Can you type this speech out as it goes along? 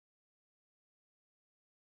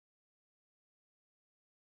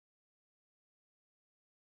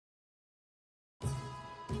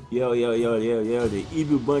Yo, yo, yo, yo, yo, the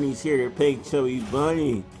evil bunny's here, the pink chubby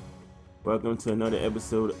bunny. Welcome to another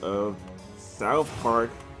episode of South Park,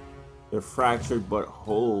 The Fractured But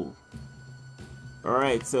Whole.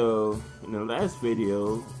 Alright, so in the last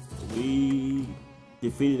video, we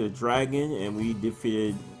defeated a dragon and we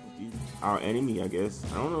defeated our enemy, I guess.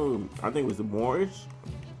 I don't know, I think it was the Moorish,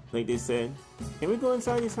 I think they said. Can we go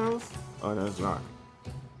inside this house? Oh, no, it's locked.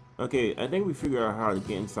 Okay, I think we figured out how to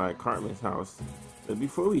get inside Cartman's house. But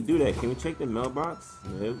before we do that, can we check the mailbox?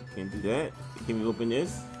 Nope, can't do that. Can we open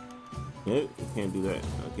this? Nope, we can't do that.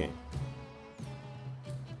 Okay.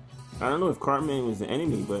 I don't know if Cartman was the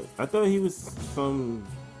enemy, but I thought he was some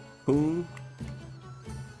Coon.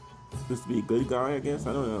 Supposed to be a good guy, I guess.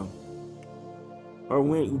 I don't know. Or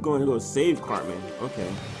we're going to go save Cartman.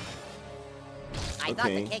 Okay. I thought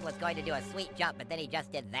the king was going to do a sweet jump, but then he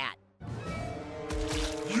just did that.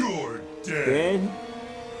 You're dead. Dead?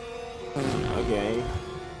 Okay.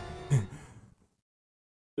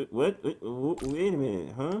 What? Wait a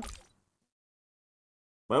minute, huh?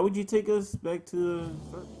 Why would you take us back to the...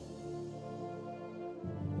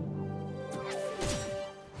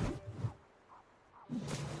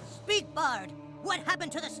 Speak, Bard! What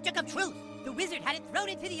happened to the stick of truth? The wizard had it thrown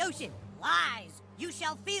into the ocean. Lies! You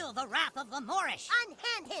shall feel the wrath of the Moorish.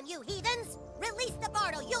 Unhand him, you heathens! Release the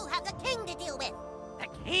bard or you'll have the king to deal with. The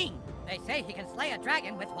king? They say he can slay a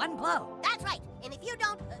dragon with one blow. That's right. And if you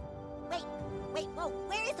don't... wait, whoa,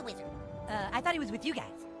 where is the wizard? I thought he was with you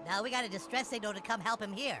guys. Now we got a distress signal to come help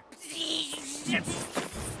him here.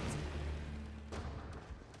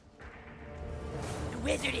 The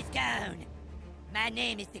wizard is gone. My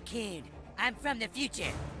name is the Coon. I'm from the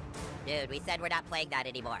future. Dude, we said we're not playing that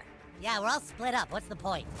anymore. Yeah, we're all split up. What's the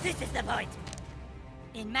point? This is the point.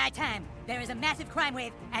 In my time, there is a massive crime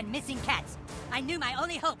wave and missing cats. I knew my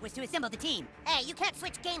only hope was to assemble the team. Hey, you can't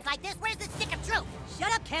switch games like this. Where's the stick of truth?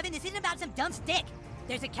 Shut up, Kevin. This isn't about some dumb stick.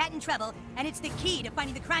 There's a cat in trouble, and it's the key to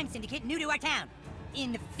finding the crime syndicate new to our town.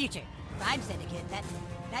 In the future. Crime syndicate?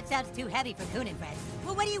 That sounds too heavy for Coon and Friends.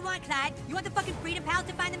 Well, what do you want, Clyde? You want the fucking Freedom Pals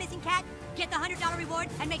to find the missing cat? Get the $100 reward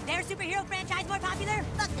and make their superhero franchise more popular?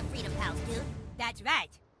 Fuck the Freedom Pals, dude. That's right.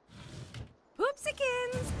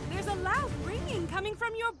 Poopsikins! There's a loud ringing coming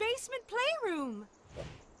from your basement playroom.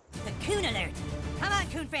 The Coon alert. Come on,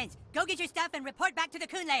 Coon Friends. Go get your stuff and report back to the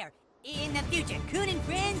Coon lair. In the future, Coon and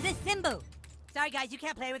Friends assemble. Sorry, guys, you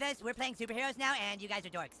can't play with us. We're playing superheroes now, and you guys are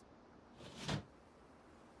dorks.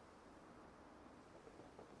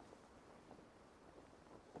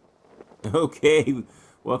 Okay,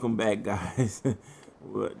 welcome back, guys.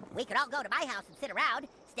 What? We could all go to my house and sit around,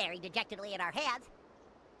 staring dejectedly at our hands.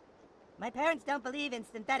 My parents don't believe in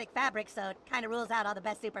synthetic fabric, so it kind of rules out all the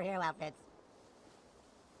best superhero outfits.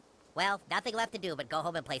 Well, nothing left to do but go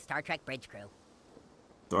home and play Star Trek Bridge Crew.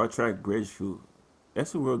 Star Trek Bridge Crew.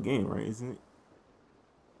 That's a real game, right? Isn't it?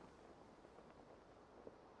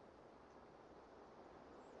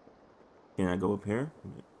 Can I go up here?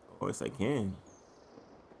 Oh, yes, I can.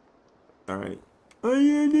 Alright. I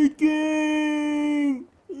am the king!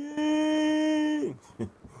 Yay!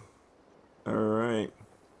 Alright.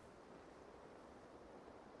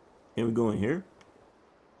 Can we go in here?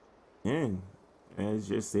 And it's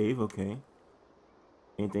just save, okay.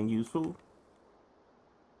 Anything useful?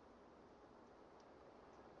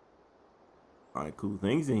 Alright, cool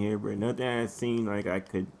things in here, but nothing I seen like I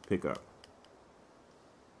could pick up.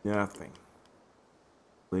 Nothing.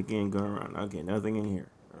 Click in, go around. Okay, nothing in here.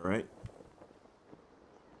 Alright.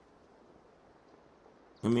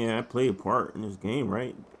 I mean, I play a part in this game,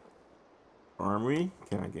 right? Armory?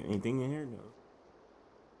 Can I get anything in here? No.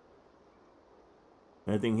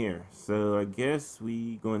 Nothing here. So I guess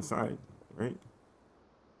we go inside, right?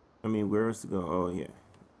 I mean, where else to go? Oh, yeah.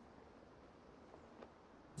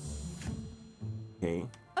 Okay.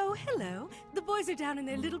 Oh, hello. The boys are down in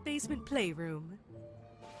their little basement playroom.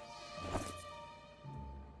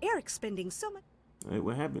 Eric's spending so much... Wait,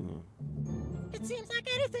 what happened here? It seems like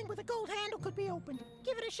anything with a gold handle could be opened.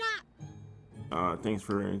 Give it a shot. Thanks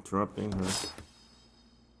for interrupting her.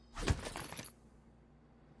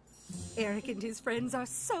 Eric and his friends are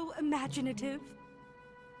so imaginative.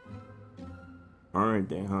 Alright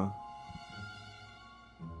then, huh?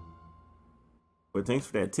 But thanks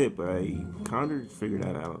for that tip. I kind of figured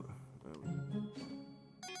that out.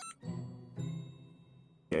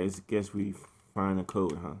 Yeah, I guess we find a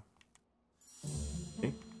code, huh?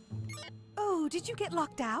 Okay. Oh, did you get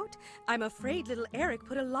locked out? I'm afraid little Eric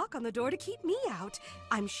put a lock on the door to keep me out.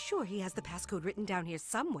 I'm sure he has the passcode written down here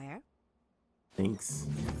somewhere. Thanks.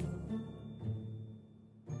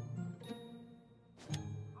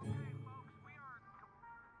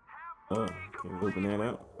 Oh, can we open that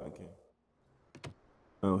up? Okay.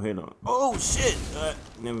 Oh, hang on. Oh, shit!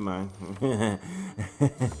 Never mind.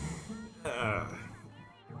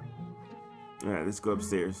 Alright, let's go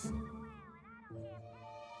upstairs.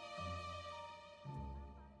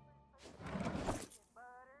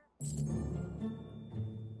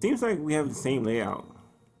 Seems like we have the same layout,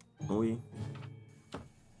 don't we?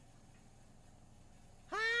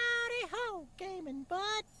 Howdy ho, gaming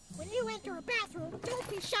bud. When you enter a bathroom, don't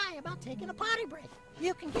be shy about taking a potty break.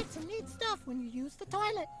 You can get some neat stuff when you use the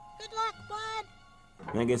toilet. Good luck, bud.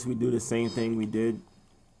 And I guess we do the same thing we did.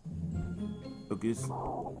 Focus.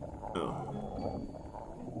 Oh.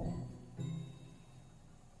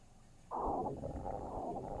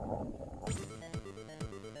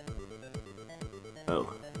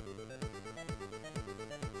 Oh.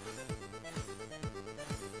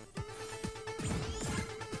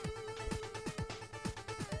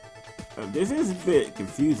 This is a bit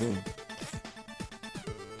confusing.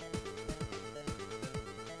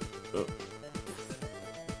 Oh.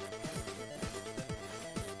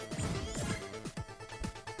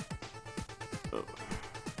 Oh.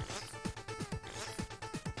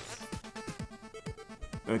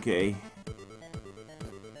 Okay.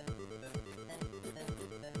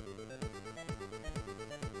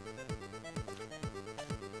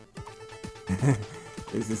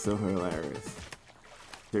 This is so hilarious.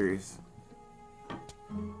 Serious.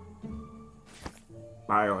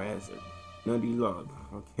 Biohazard. Nutty log.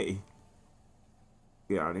 Okay.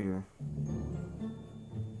 Get out of here.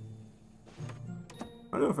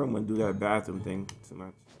 I don't know if I'm gonna do that bathroom thing too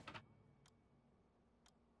much.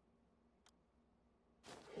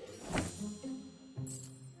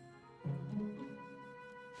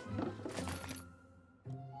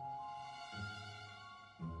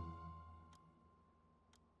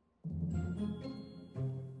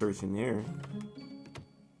 Search in there.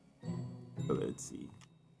 So let's see.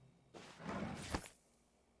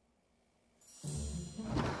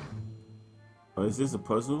 Oh, is this a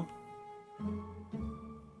puzzle?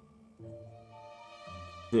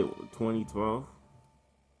 Is it 2012?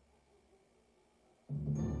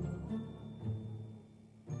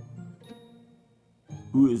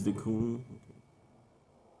 Who is the coon?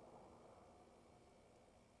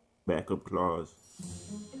 Backup clause.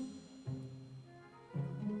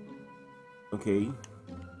 Okay.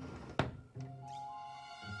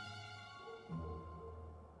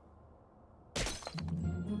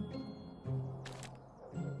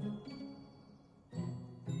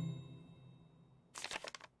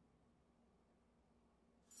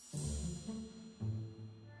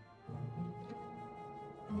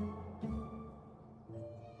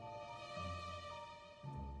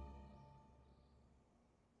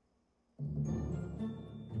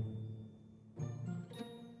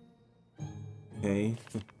 Okay.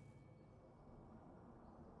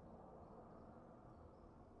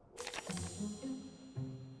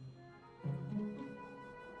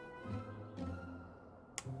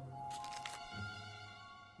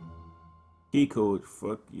 Key code,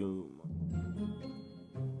 fuck you.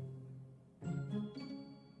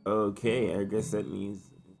 Okay, I guess that means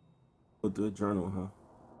go to a journal, huh?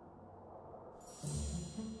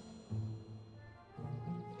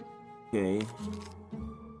 Okay.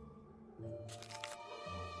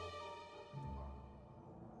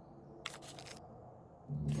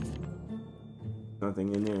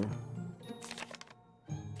 Nothing in there.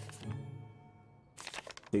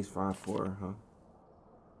 654, huh?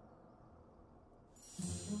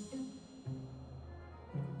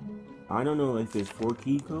 I don't know if there's 4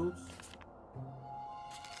 key codes.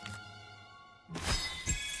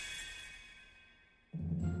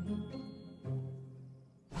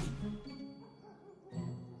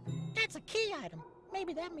 That's a key item.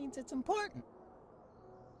 Maybe that means it's important.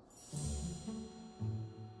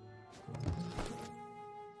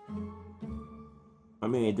 I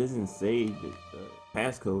mean, it doesn't say the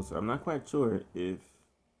passcode, so I'm not quite sure if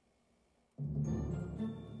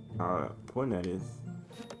how important that is.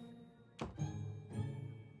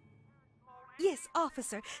 Yes,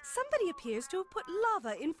 officer. Somebody appears to have put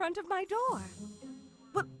lava in front of my door.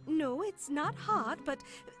 Well, no, it's not hot, but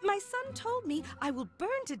my son told me I will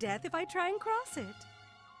burn to death if I try and cross it.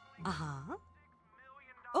 Uh-huh.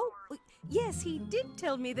 Oh, yes, he did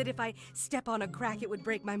tell me that if I step on a crack, it would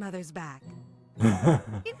break my mother's back.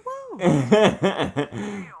 It won't.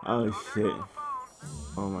 Oh, shit.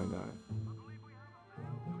 Oh, my God.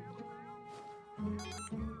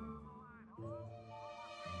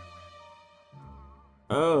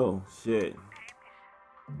 Oh, shit.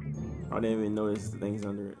 I didn't even notice the things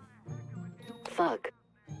under it. Fuck.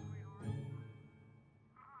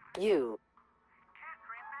 You.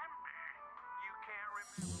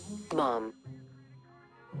 Mom.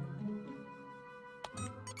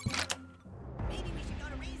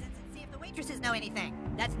 waitresses know anything.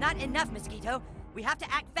 That's not enough, Mosquito. We have to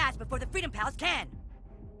act fast before the Freedom Pals can.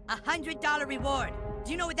 $100 reward.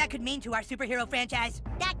 Do you know what that could mean to our superhero franchise?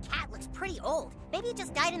 That cat looks pretty old. Maybe it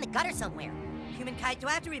just died in the gutter somewhere. Human Kite, do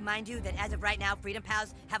I have to remind you that as of right now, Freedom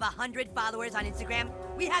Pals have 100 followers on Instagram?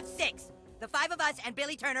 We have 6. The 5 of us and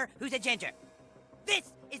Billy Turner, who's a ginger.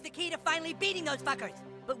 This is the key to finally beating those fuckers.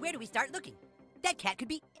 But where do we start looking? That cat could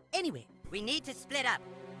be anywhere. We need to split up.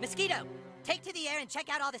 Mosquito, take to the air and check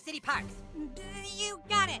out all the city parks. You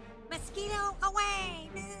got it. Mosquito away.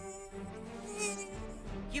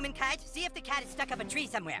 Human Kite, see if the cat is stuck up a tree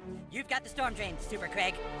somewhere. You've got the storm drain, Super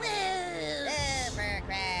Craig. Super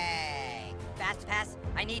Craig. Fast Pass,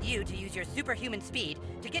 I need you to use your superhuman speed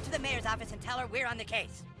to get to the mayor's office and tell her we're on the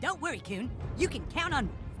case. Don't worry, Coon. You can count on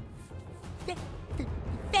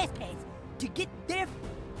Fast Pass to get there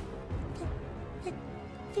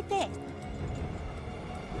fast.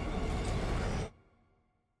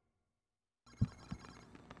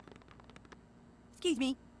 Excuse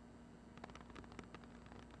me.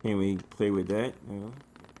 Can we play with that?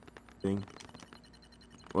 Thing.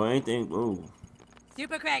 Well, anything. Oh.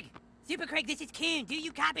 Super Craig, this is Coon. Do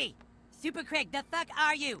you copy? Super Craig, the fuck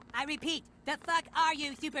are you? I repeat, the fuck are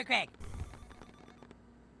you, Super Craig?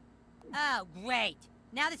 Oh, great.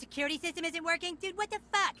 Now the security system isn't working? Dude, what the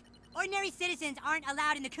fuck? Ordinary citizens aren't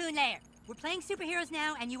allowed in the Coon lair. We're playing superheroes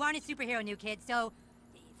now, and you aren't a superhero, new kid, so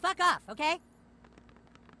fuck off, okay?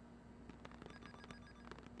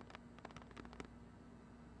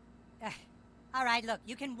 All right, look,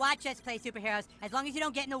 you can watch us play superheroes as long as you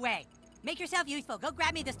don't get in the way. Make yourself useful. Go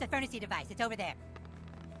grab me the Stefernity device. It's over there.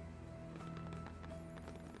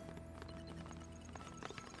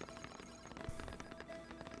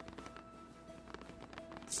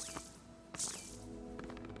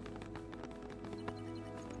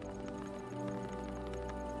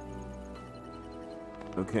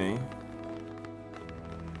 Okay.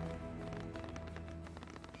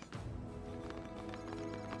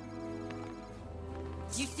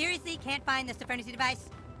 You seriously can't find the Stefernity device?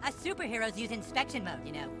 Us superheroes use inspection mode,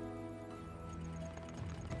 you know.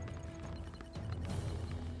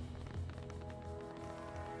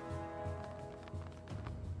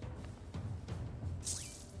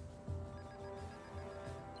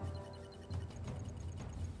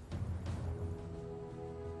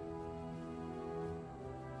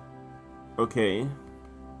 Okay.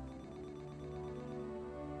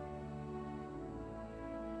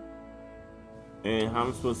 And how am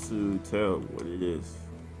I supposed to tell what it is?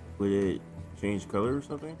 Would it change color or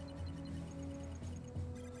something?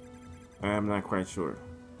 I'm not quite sure.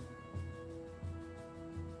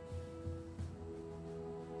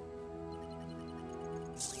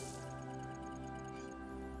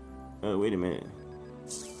 Oh, wait a minute.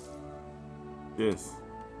 This.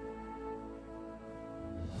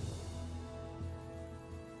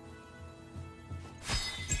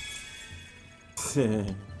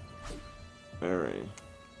 Alright.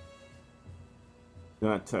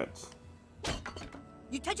 Not touch.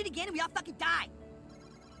 You touch it again and we all fucking die.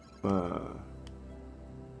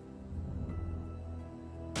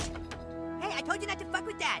 Hey, I told you not to fuck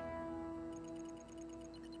with that.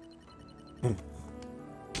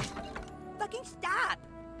 Fucking stop.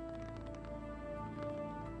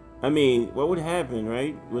 I mean, what would happen,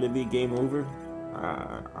 right? Would it be game over?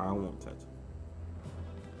 I won't touch it.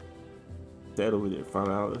 That over there,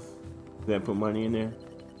 $5. Did I put money in there?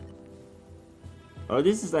 Oh,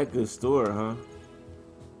 this is like a store, huh?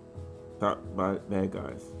 Top by bad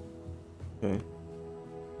guys. Okay.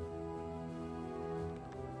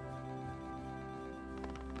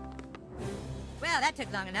 Well, that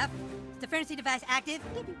took long enough. Is the furnace device active?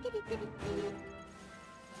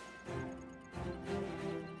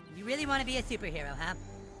 You really want to be a superhero, huh?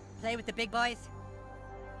 Play with the big boys?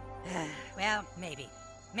 Well, maybe.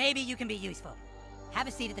 Maybe you can be useful. Have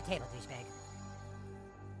a seat at the table, douchebag.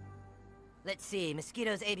 Let's see,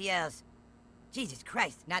 Mosquito's ABLs. Jesus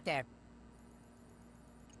Christ, not there.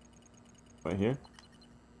 Right here?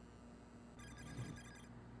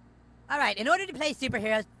 Alright, in order to play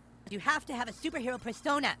superheroes, you have to have a superhero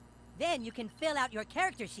persona. Then you can fill out your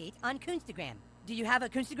character sheet on Coonstagram. Do you have a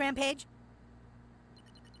Coonstagram page?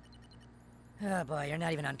 Oh boy, you're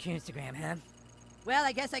not even on Coonstagram, huh? Well,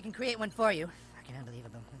 I guess I can create one for you. Fucking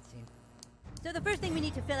unbelievable. Let's see. So the first thing we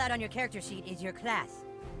need to fill out on your character sheet is your class.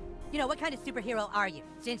 You know, what kind of superhero are you?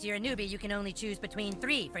 Since you're a newbie, you can only choose between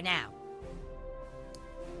 3 for now.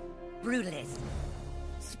 Brutalist.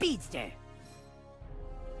 Speedster.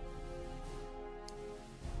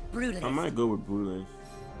 Brutalist. I might go with Brutalist.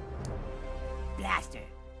 Blaster.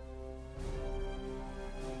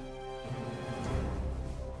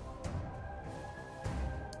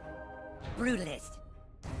 Brutalist.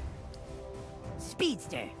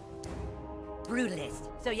 Speedster. Brutalist.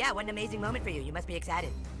 So yeah, what an amazing moment for you. You must be excited.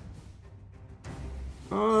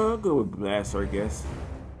 I'll go with Blaster, I guess.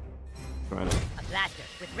 Try to. A blaster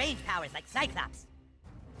with range powers like Cyclops.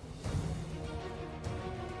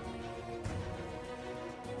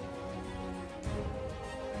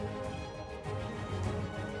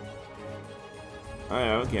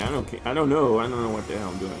 Okay, I don't know what the hell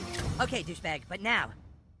I'm doing. Okay, douchebag, but now,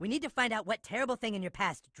 we need to find out what terrible thing in your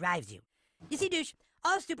past drives you. You see, douche,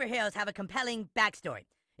 all superheroes have a compelling backstory.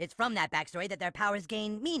 It's from that backstory that their powers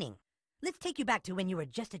gain meaning. Let's take you back to when you were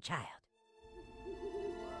just a child.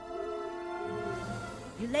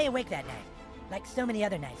 You lay awake that night. Like so many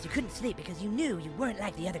other nights, you couldn't sleep because you knew you weren't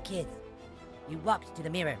like the other kids. You walked to the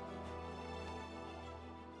mirror.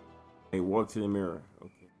 Hey, walk to the mirror.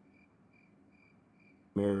 Okay.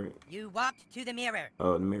 Mirror. You walked to the mirror.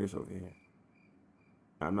 Oh, the mirror's over here.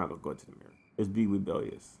 I'm not gonna go to the mirror. Let's be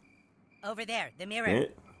rebellious. Over there, the mirror.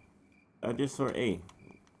 It? I just saw A.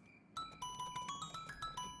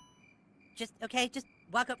 Just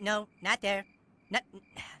walk up. No, not there. Not.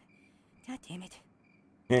 God damn it.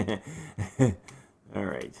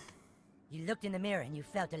 Alright. You looked in the mirror and you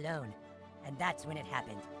felt alone. And that's when it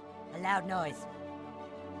happened. A loud noise.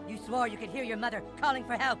 You swore you could hear your mother calling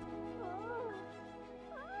for help.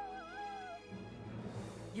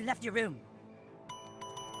 You left your room.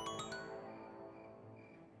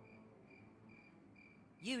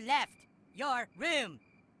 You left your room.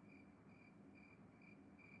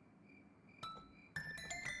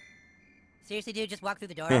 Seriously, dude, just walk through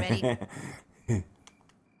the door already?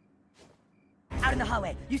 Out in the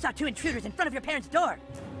hallway, you saw two intruders in front of your parents' door.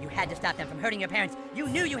 You had to stop them from hurting your parents. You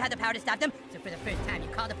knew you had the power to stop them, so for the first time, you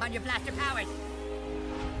called upon your blaster powers.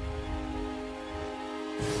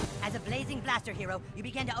 As a blazing blaster hero, you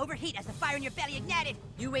began to overheat as the fire in your belly ignited.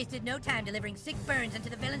 You wasted no time delivering sick burns into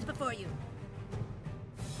the villains before you.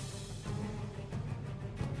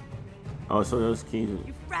 Oh, so those keys.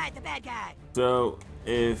 You fried the bad guy. So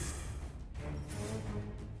if.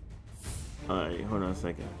 Alright, hold on a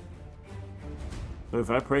second. So if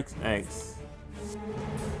I press X.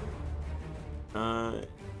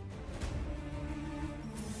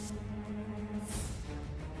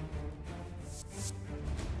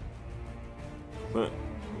 But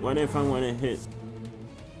what if I want to hit?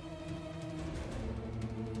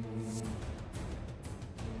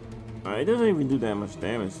 It doesn't even do that much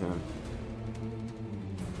damage, then.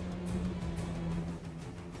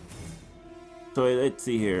 So let's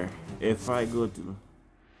see here. If I go to,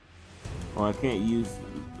 oh, I can't use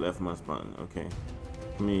left mouse button. Okay,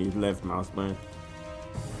 I mean left mouse button.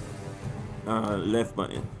 Left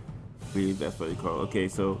button. I believe that's what they call it. Okay,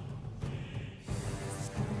 so.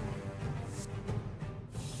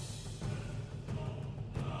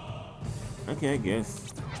 Okay, I guess.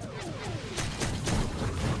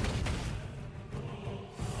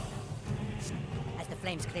 As the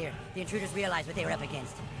flames cleared, the intruders realized what they were up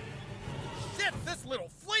against. Shit, this little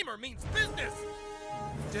flamer means business!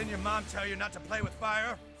 Didn't your mom tell you not to play with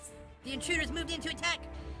fire? The intruders moved in to attack.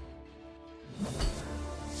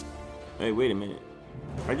 Hey, wait a minute.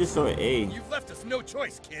 I just saw an A. You've left us no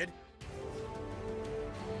choice, kid.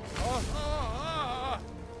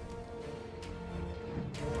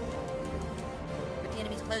 With the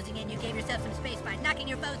enemies closing in, you gave yourself some space by knocking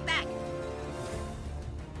your foes back.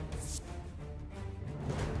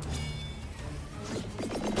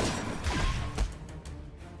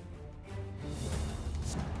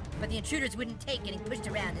 But the intruders wouldn't take getting pushed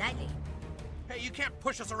around lightly. Hey, you can't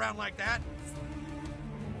push us around like that.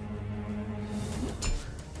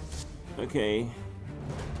 Okay.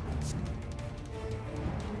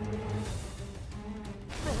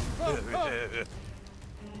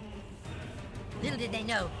 Little did they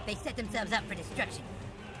know, they set themselves up for destruction.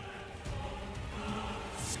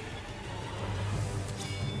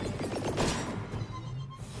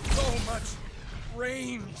 So much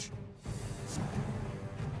range.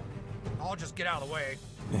 I'll just get out of the way.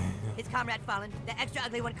 His comrade fallen, the extra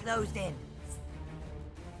ugly one closed in.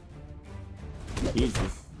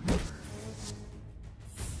 Jesus.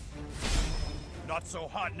 Not so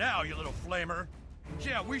hot now, you little flamer.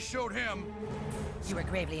 Yeah, we showed him. You were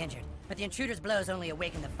gravely injured, but the intruder's blows only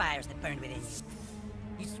awakened the fires that burned within you.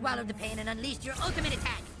 You swallowed the pain and unleashed your ultimate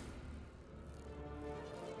attack.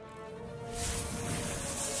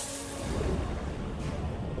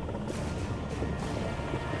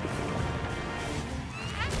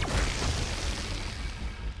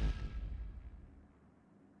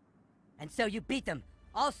 And so you beat them.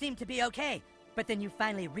 All seemed to be okay, but then you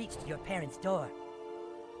finally reached your parents' door.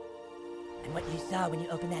 And what you saw when you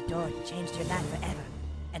opened that door changed your life forever.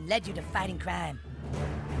 and led you to fighting crime.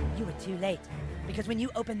 You were too late, because when you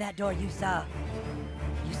opened that door, you saw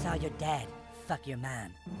your dad fuck your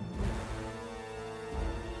mom.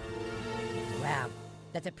 Wow,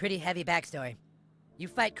 that's a pretty heavy backstory. You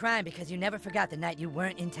fight crime because you never forgot the night you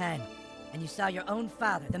weren't in time, and you saw your own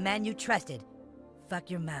father, the man you trusted, fuck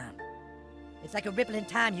your mom. It's like a ripple in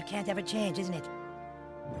time you can't ever change, isn't it?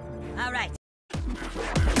 All right.